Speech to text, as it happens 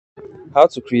how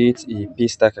to create a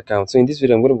Paystack account. So in this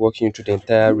video, I'm going to be walking you through the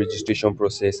entire registration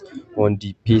process on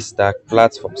the Paystack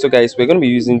platform. So guys, we're going to be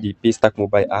using the Paystack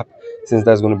mobile app since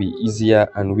that's going to be easier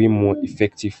and way more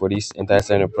effective for this entire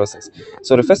sign up process.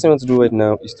 So the first thing I want to do right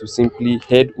now is to simply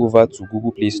head over to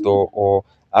Google Play Store or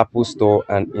Apple Store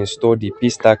and install the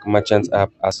Paystack Merchant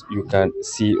app, as you can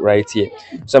see right here.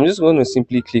 So I'm just going to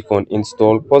simply click on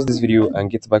install, pause this video and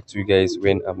get back to you guys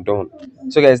when I'm done.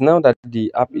 So guys, now that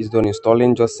the app is done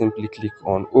installing, just simply click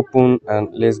on open and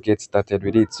let's get started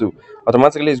with it. So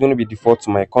automatically it's going to be default to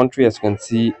my country, as you can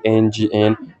see,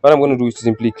 NGN. What I'm going to do is to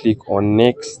simply click on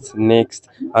next,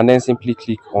 and then simply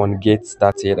click on get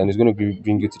started, and it's going to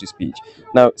bring you to this page.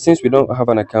 Now since we don't have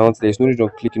an account, there's no need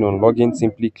of clicking on login.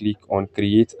 Simply click on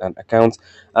create an account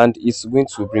and it's going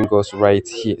to bring us right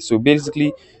here. So basically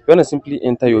you want to simply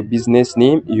enter your business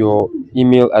name, your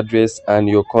email address and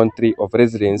your country of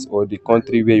residence, or the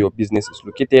country where your business is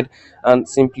located, and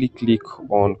simply click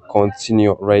on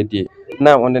continue right there.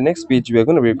 Now on the next page, we are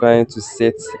going to be required to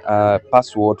set a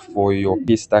password for your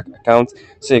Paystack account.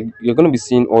 So you're going to be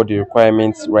seeing all the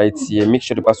requirements right here. Make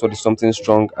sure the password is something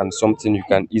strong and something you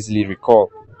can easily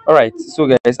recall. All right, so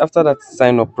guys, after that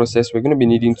sign up process, we're going to be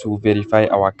needing to verify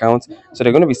our account. So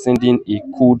they're going to be sending a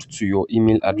code to your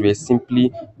email address.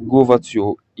 Simply go over to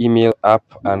your email app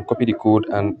and copy the code,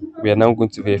 and we are now going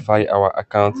to verify our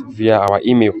account via our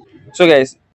email. So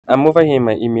guys, I'm over here in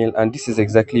my email, and this is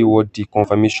exactly what the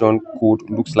confirmation code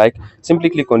looks like. Simply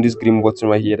click on this green button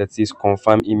right here that says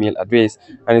confirm email address,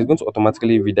 and it's going to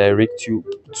automatically redirect you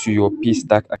to your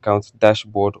Paystack account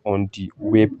dashboard on the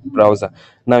web browser.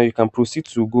 Now you can proceed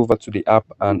to go over to the app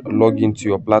and log into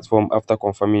your platform after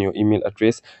confirming your email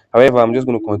address. However, I'm just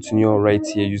going to continue right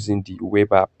here using the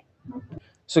web app.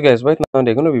 So guys, right now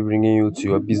they're going to be bringing you to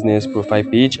your business profile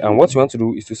page, and what you want to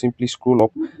do is to simply scroll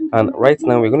up, and right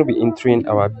now we're going to be entering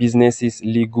our business's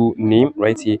legal name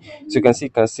right here. So you can see,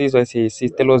 right here, it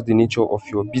says tell us the nature of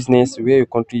your business, where your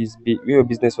country is based, where your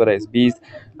business whether is based,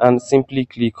 and simply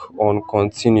click on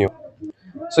continue.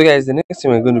 So guys, the next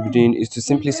thing we're going to be doing is to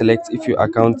simply select if your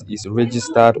account is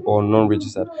registered or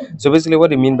non-registered. So basically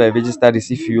what they mean by registered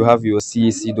is if you have your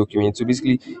CAC document. So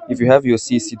basically if you have your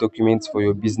CAC documents for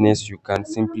your business, you can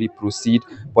simply proceed.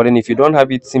 But then if you don't have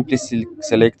it, simply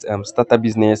select start a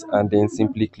business and then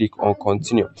simply click on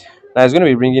continue. Now it's going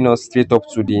to be bringing us straight up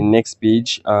to the next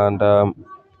page, and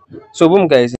so boom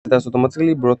guys, it has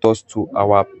automatically brought us to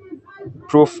our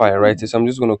profile right here. So I'm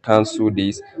just going to cancel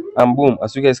this, and boom,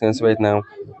 as you guys can see right now,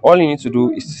 all you need to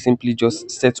do is to simply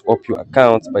just set up your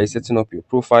account by setting up your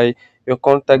profile, your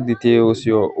contact details,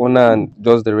 your owner, and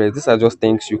just the rest. These are just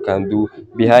things you can do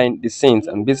behind the scenes,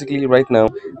 and basically right now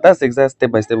that's the exact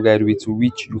step-by-step guide with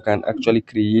which you can actually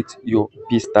create your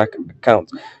Paystack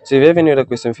account. So if you have any other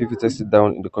question, feel free to text it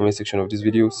down in the comment section of this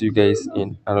video. See you guys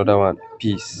in another one.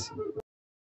 Peace.